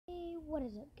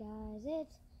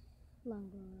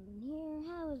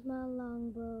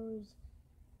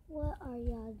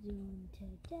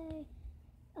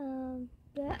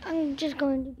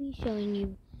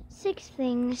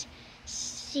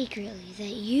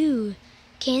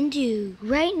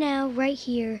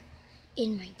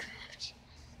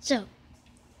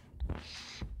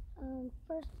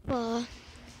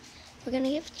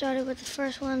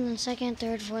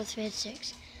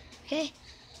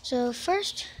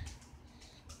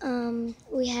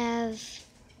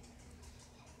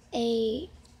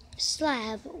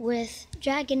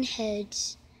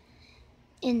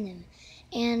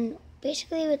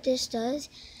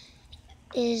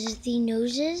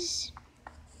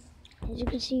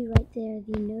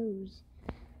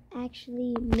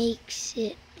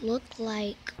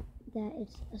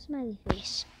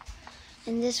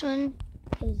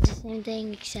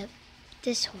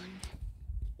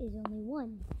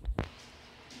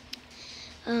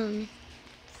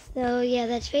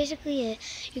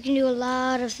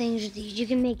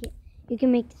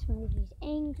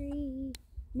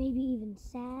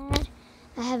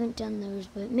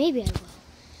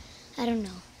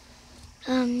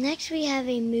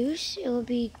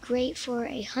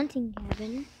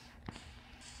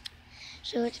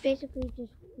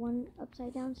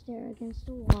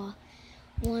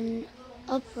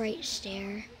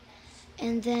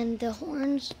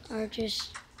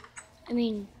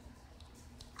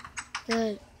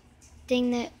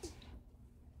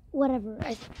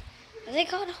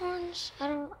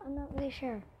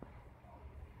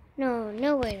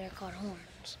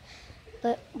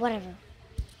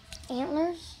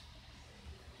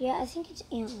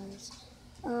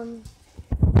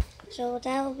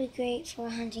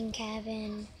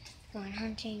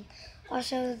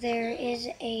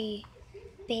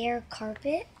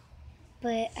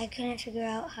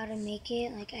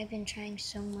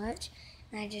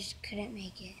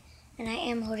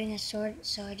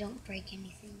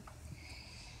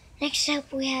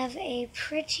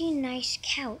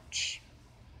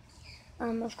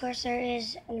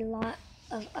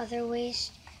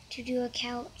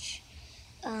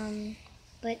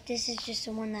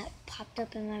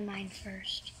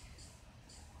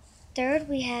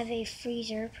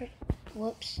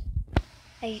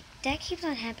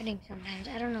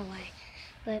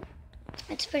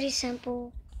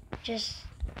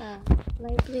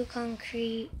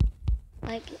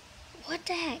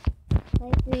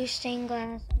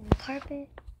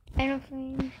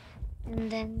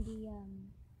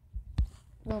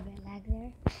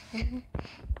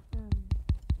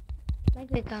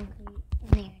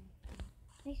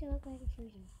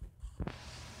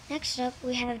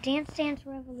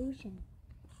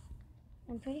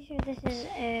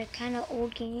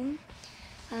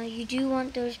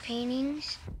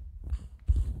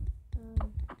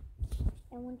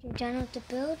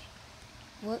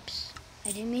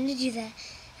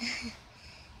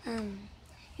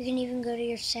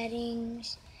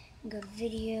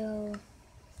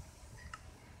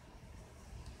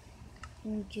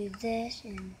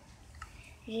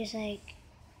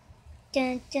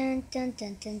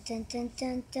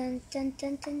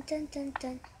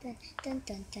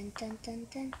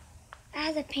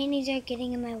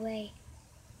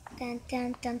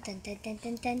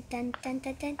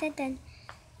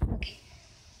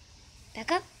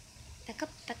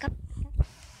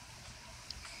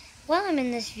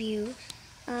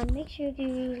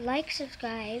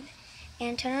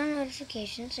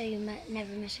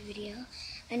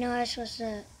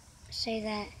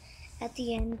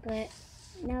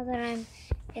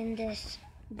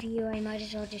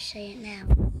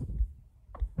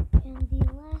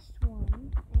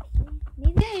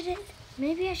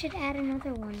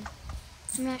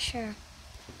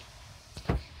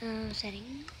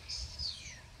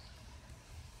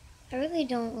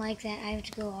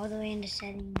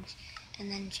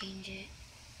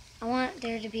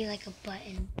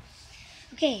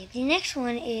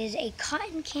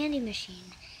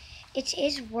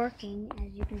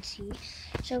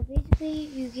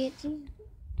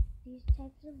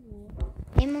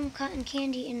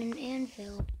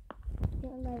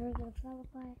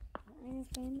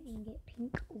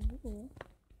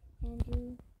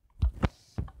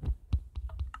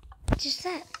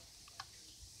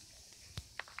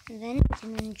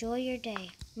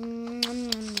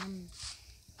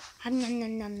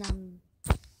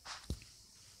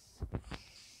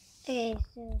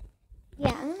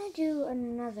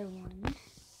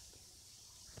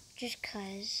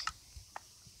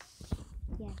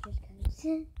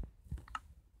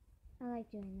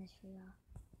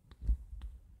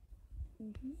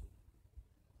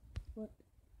what?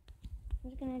 I'm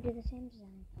just gonna do the same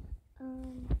design.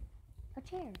 A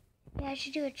chair. Yeah, I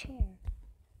should do a chair.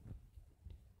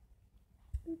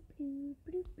 What you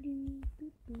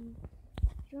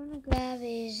wanna grab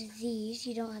is these.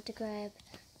 You don't have to grab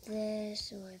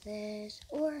this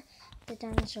or the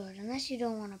diamond sword unless you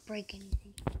don't want to break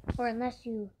anything, or unless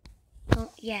you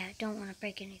don't want to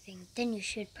break anything. Then you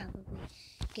should probably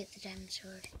get the diamond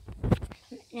sword.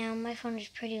 Now my phone is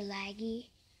pretty laggy,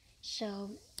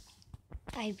 so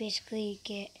I basically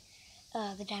get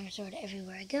the diamond sword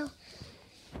everywhere I go.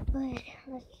 But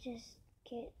let's just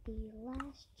get the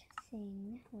last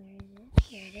thing. Where is it?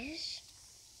 Here it is.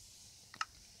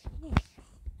 Okay.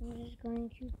 I'm just going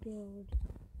to build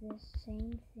this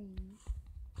same thing.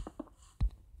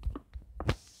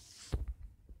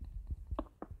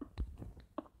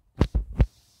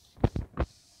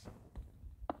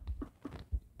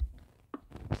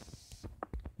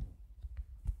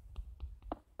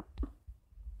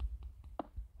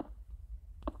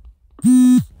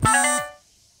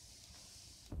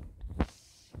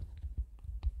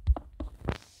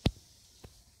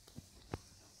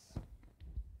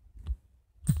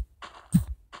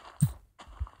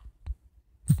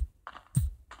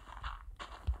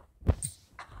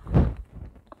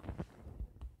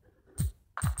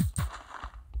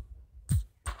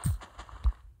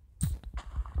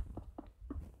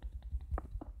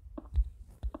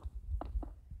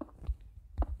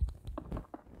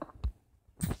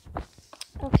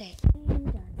 Okay, I am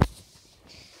done.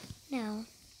 Now,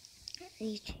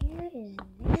 the chair is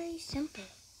very simple.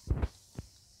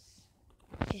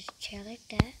 Just chair like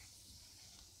that.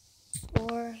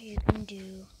 Or you can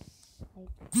do like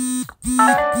this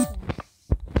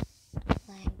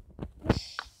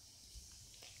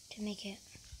to make it.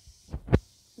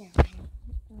 Never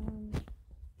mind.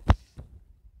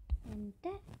 And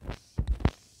that.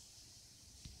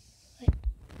 Wait.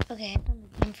 Okay, I found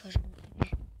the game for something.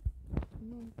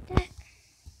 And that.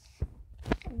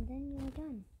 And then you're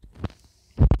done.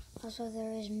 Also,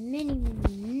 there is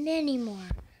many more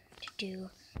to do.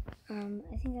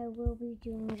 I think I will be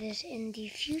doing this in the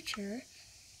future.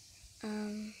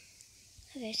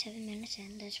 Okay, 7 minutes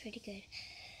in. That's pretty good.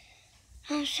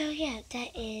 So yeah,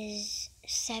 that is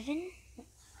 7.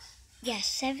 Yeah,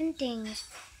 7 things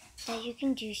that you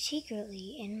can do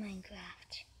secretly in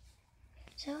Minecraft.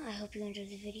 So I hope you enjoyed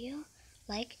the video.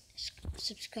 Like,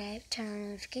 subscribe, turn on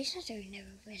notifications so you never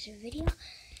miss a video.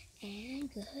 And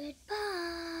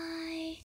goodbye.